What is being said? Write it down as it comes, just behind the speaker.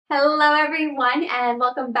Hello everyone and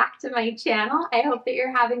welcome back to my channel. I hope that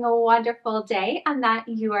you're having a wonderful day and that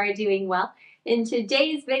you are doing well. In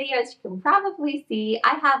today's video, as you can probably see,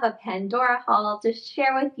 I have a Pandora haul to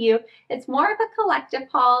share with you. It's more of a collective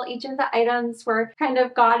haul. Each of the items were kind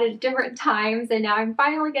of got at different times, and now I'm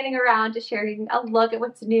finally getting around to sharing a look at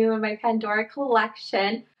what's new in my Pandora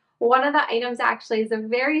collection. One of the items actually is a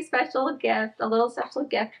very special gift, a little special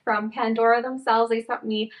gift from Pandora themselves. They sent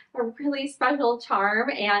me a really special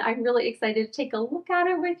charm and I'm really excited to take a look at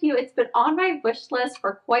it with you. It's been on my wish list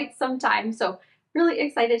for quite some time, so really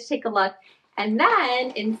excited to take a look. And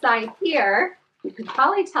then inside here, you can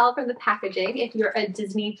probably tell from the packaging if you're a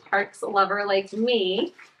Disney Parks lover like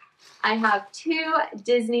me, I have two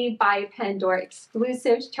Disney by Pandora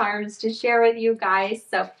exclusive charms to share with you guys.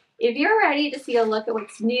 So if you're ready to see a look at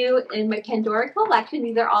what's new in my Pandora collection,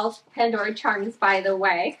 these are all Pandora charms, by the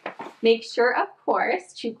way, make sure, of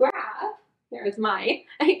course, to grab, there's mine,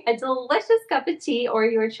 a delicious cup of tea or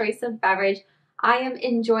your choice of beverage. I am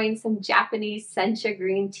enjoying some Japanese Sencha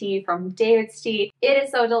green tea from DAVIDsTEA. It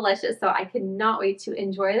is so delicious, so I cannot wait to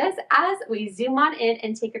enjoy this as we zoom on in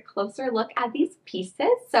and take a closer look at these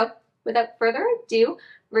pieces. So without further ado,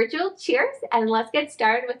 virtual cheers, and let's get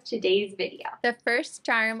started with today's video. The first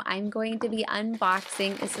charm I'm going to be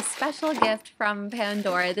unboxing is a special gift from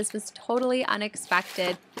Pandora. This was totally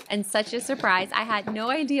unexpected and such a surprise. I had no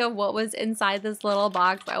idea what was inside this little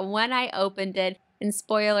box, but when I opened it, and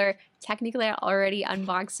spoiler, technically I already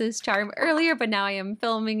unboxed this charm earlier, but now I am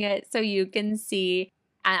filming it so you can see.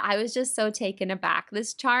 And I was just so taken aback.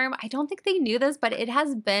 This charm, I don't think they knew this, but it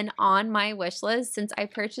has been on my wish list since I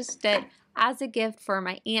purchased it as a gift for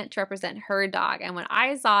my aunt to represent her dog. And when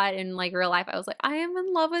I saw it in real life, I was like, I am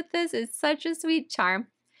in love with this. It's such a sweet charm.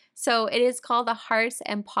 So it is called the Hearts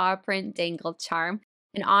and Paw Print Dangle charm.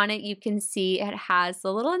 And on it, you can see it has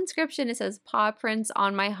the little inscription. It says paw prints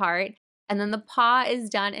on my heart. And then the paw is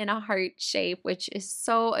done in a heart shape, which is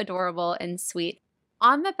so adorable and sweet.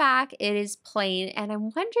 On the back, it is plain, and I'm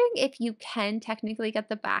wondering if you can technically get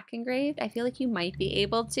the back engraved. I feel like you might be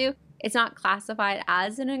able to. It's not classified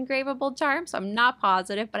as an engravable charm, so I'm not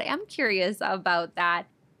positive, but I am curious about that.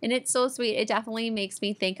 And it's so sweet. It definitely makes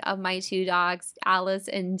me think of my two dogs, Alice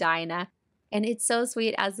and Dinah. And it's so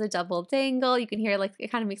sweet as the double dangle. You can hear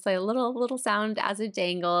it kind of makes a little sound as it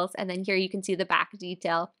dangles. And then here you can see the back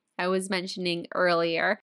detail I was mentioning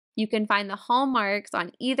earlier. You can find the hallmarks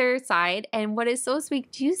on either side, and what is so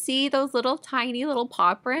sweet, do you see those tiny little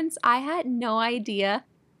paw prints? I had no idea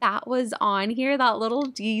that was on here, that little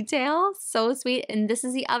detail. So sweet. And this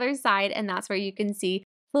is the other side, and that's where you can see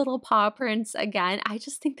little paw prints again. I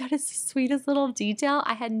just think that is the sweetest little detail.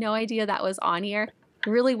 I had no idea that was on here. It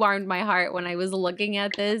really warmed my heart when I was looking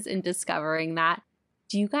at this and discovering that.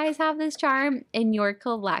 Do you guys have this charm in your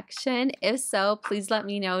collection? If so, please let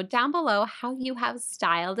me know down below how you have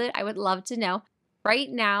styled it. I would love to know. Right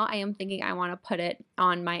now, I am thinking I want to put it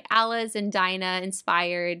on my Alice and Dinah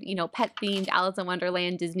inspired, pet themed, Alice in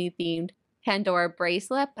Wonderland, Disney themed Pandora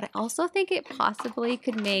bracelet. But I also think it possibly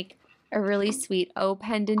could make a really sweet O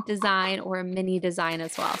pendant design or a mini design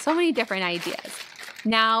as well. So many different ideas.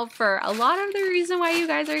 Now, for a lot of the reason why you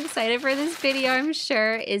guys are excited for this video, I'm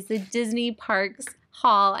sure, is the Disney Parks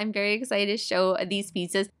haul. I'm very excited to show these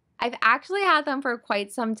pieces. I've actually had them for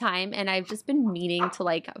quite some time and I've just been meaning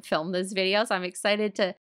to film this video, so I'm excited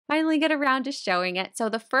to finally get around to showing it. So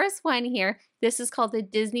the first one here, this is called the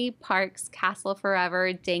Disney Parks Castle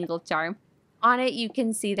Forever Dangle charm. On it you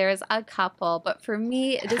can see there's a couple, but for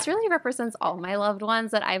me this really represents all my loved ones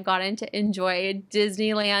that I've gotten to enjoy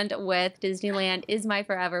Disneyland with. Disneyland is my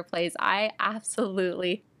forever place. I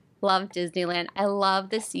absolutely love Disneyland. I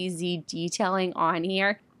love the CZ detailing on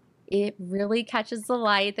here. It really catches the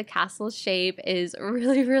light. The castle shape is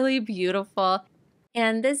really beautiful.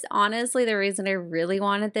 And this, honestly, the reason I really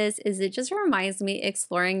wanted this is it just reminds me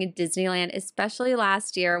exploring Disneyland, especially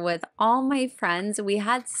last year with all my friends. We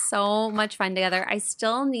had so much fun together. I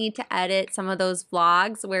still need to edit some of those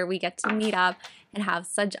vlogs where we get to meet up and have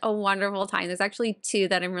such a wonderful time. There's actually two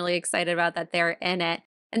that I'm really excited about that they're in it.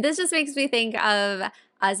 And this just makes me think of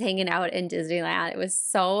us hanging out in Disneyland. It was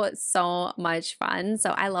so much fun.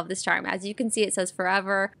 So I love this charm. As you can see, it says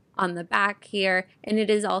forever on the back here. And it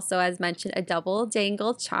is also, as mentioned, a double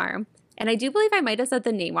dangle charm. And I do believe I might have said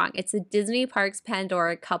the name wrong. It's the Disney Parks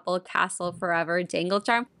Pandora Couple Castle Forever Dangle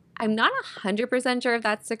charm. I'm not 100% sure if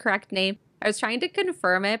that's the correct name. I was trying to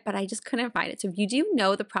confirm it, but I just couldn't find it. So if you do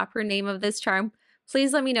know the proper name of this charm,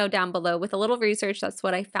 please let me know down below. With a little research, that's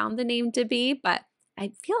what I found the name to be, but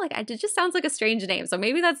I feel like it just sounds like a strange name, so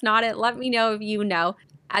maybe that's not it. Let me know if you know.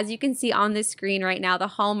 As you can see on the screen right now, the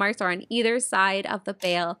hallmarks are on either side of the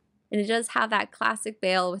bail. And it does have that classic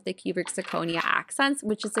veil with the cubic zirconia accents,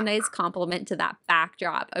 which is a nice complement to that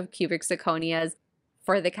backdrop of cubic zirconias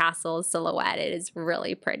for the castle silhouette. It is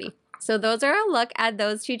really pretty. So those are a look at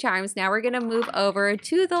those two charms. Now we're going to move over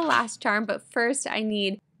to the last charm, but first I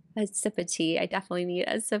need a sip of tea. I definitely need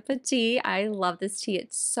a sip of tea. I love this tea.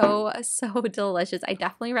 It's so delicious. I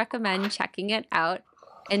definitely recommend checking it out.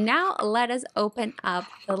 And now let us open up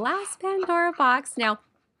the last Pandora box. Now,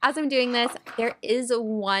 as I'm doing this, there is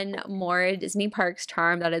one more Disney Parks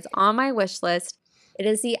charm that is on my wish list. It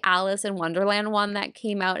is the Alice in Wonderland one that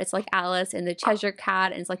came out. It's like Alice and the Cheshire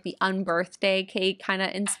Cat, and it's like the unbirthday cake kind of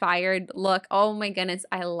inspired look. Oh my goodness,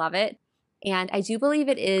 I love it. And I do believe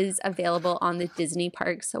it is available on the Disney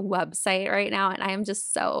Parks website right now, and I am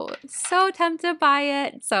just so tempted by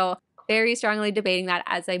it. So very strongly debating that.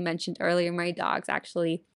 As I mentioned earlier, my dogs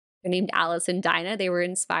actually are named Alice and Dinah. They were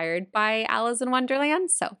inspired by Alice in Wonderland,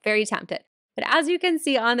 so very tempted. But as you can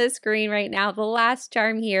see on the screen right now, the last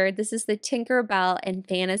charm here, this is the Tinkerbell and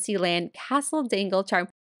Fantasyland Castle Dangle charm.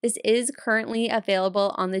 This is currently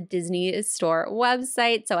available on the Disney Store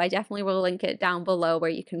website, so I definitely will link it down below where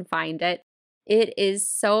you can find it. It is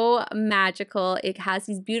so magical. It has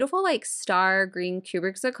these beautiful like star green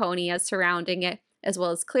cubic zirconia surrounding it, as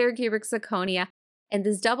well as clear cubic zirconia. And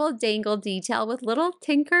this double dangle detail with little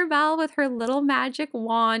Tinkerbell with her little magic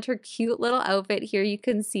wand, her cute little outfit. Here you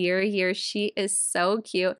can see her here. She is so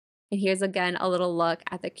cute. And here's again a little look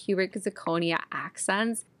at the cubic zirconia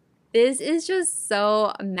accents. This is just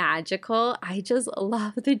so magical. I just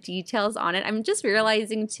love the details on it. I'm just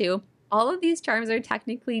realizing too, all of these charms are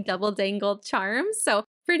technically double dangle charms. So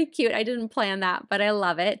pretty cute. I didn't plan that, but I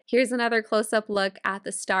love it. Here's another close-up look at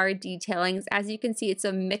the star detailings. As you can see, it's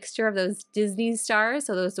a mixture of those Disney stars,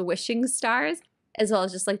 so those wishing stars, as well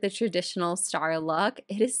as just like the traditional star look.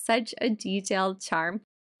 It is such a detailed charm.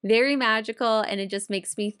 Very magical, and it just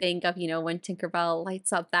makes me think of, you know, when Tinkerbell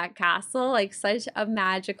lights up that castle, like such a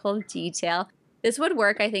magical detail. This would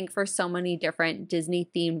work, I think, for so many different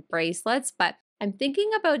Disney-themed bracelets, but I'm thinking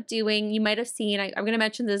about doing, you might have seen, I'm going to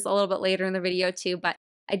mention this a little bit later in the video too, but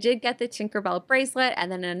I did get the Tinkerbell bracelet, and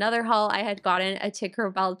then in another haul, I had gotten a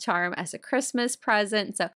Tinkerbell charm as a Christmas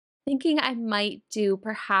present. So thinking I might do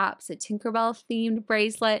perhaps a Tinkerbell themed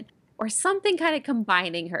bracelet or something kind of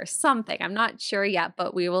combining her, something. I'm not sure yet,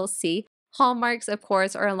 but we will see. Hallmarks, of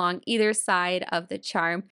course, are along either side of the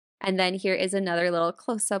charm. And then here is another little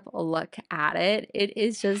close-up look at it. It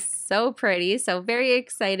is just so pretty. So very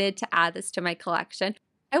excited to add this to my collection.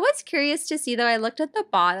 I was curious to see though, I looked at the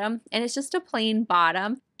bottom and it's just a plain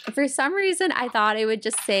bottom. And for some reason, I thought it would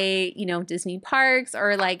just say, you know, Disney Parks,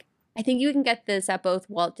 or like, I think you can get this at both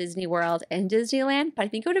Walt Disney World and Disneyland, but I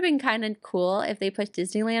think it would have been kind of cool if they put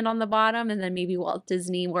Disneyland on the bottom and then maybe Walt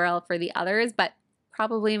Disney World for the others, but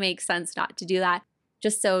probably makes sense not to do that.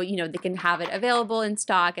 Just so, you know, they can have it available in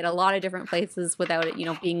stock at a lot of different places without it, you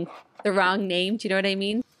know, being the wrong name. Do you know what I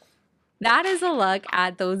mean? That is a look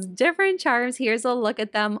at those different charms. Here's a look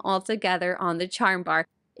at them all together on the charm bar.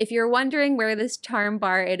 If you're wondering where this charm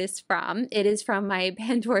bar it is from my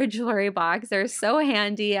Pandora jewelry box. They're so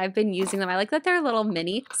handy. I've been using them. I like that they're a little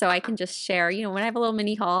mini, so I can just share, you know, when I have a little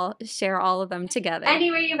mini haul, share all of them together.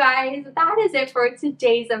 Anyway, you guys, that is it for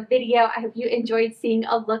today's video. I hope you enjoyed seeing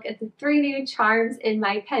a look at the 3 new charms in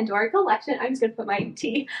my Pandora collection. I'm just going to put my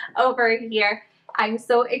tea over here. I'm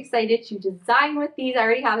so excited to design with these. I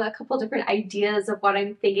already have a couple different ideas of what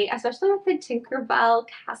I'm thinking, especially with the Tinkerbell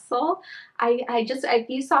castle. If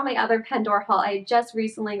you saw my other Pandora haul, I just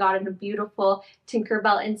recently gotten a beautiful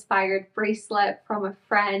Tinkerbell inspired bracelet from a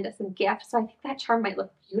friend as a gift. So I think that charm might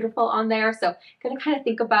look beautiful on there. So I'm going to kind of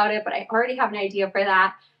think about it, but I already have an idea for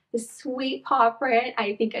that. The sweet paw print,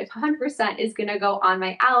 I think 100% is going to go on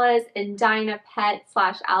my Alice and Dinah pet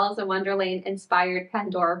 / Alice in Wonderland inspired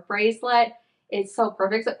Pandora bracelet. It's so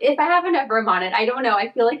perfect. So if I have enough room on it, I don't know. I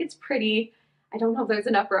feel like it's pretty, I don't know if there's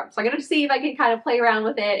enough room. So I'm going to see if I can kind of play around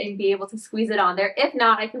with it and be able to squeeze it on there. If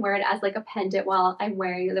not, I can wear it as like a pendant while I'm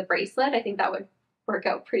wearing the bracelet. I think that would work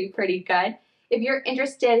out pretty good. If you're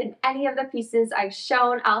interested in any of the pieces I've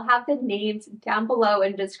shown, I'll have the names down below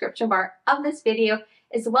in the description bar of this video,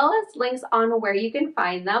 as well as links on where you can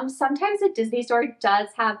find them. Sometimes a Disney store does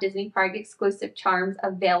have Disney Park exclusive charms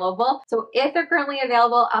available. So if they're currently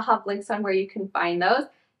available, I'll have links on where you can find those.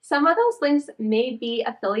 Some of those links may be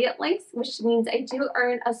affiliate links, which means I do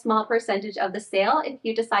earn a small percentage of the sale if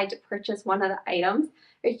you decide to purchase one of the items.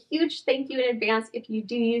 A huge thank you in advance if you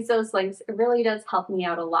do use those links. It really does help me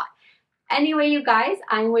out a lot. Anyway, you guys,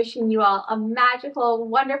 I'm wishing you all a magical,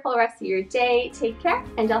 wonderful rest of your day. Take care,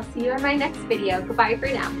 and I'll see you in my next video. Goodbye for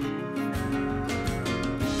now.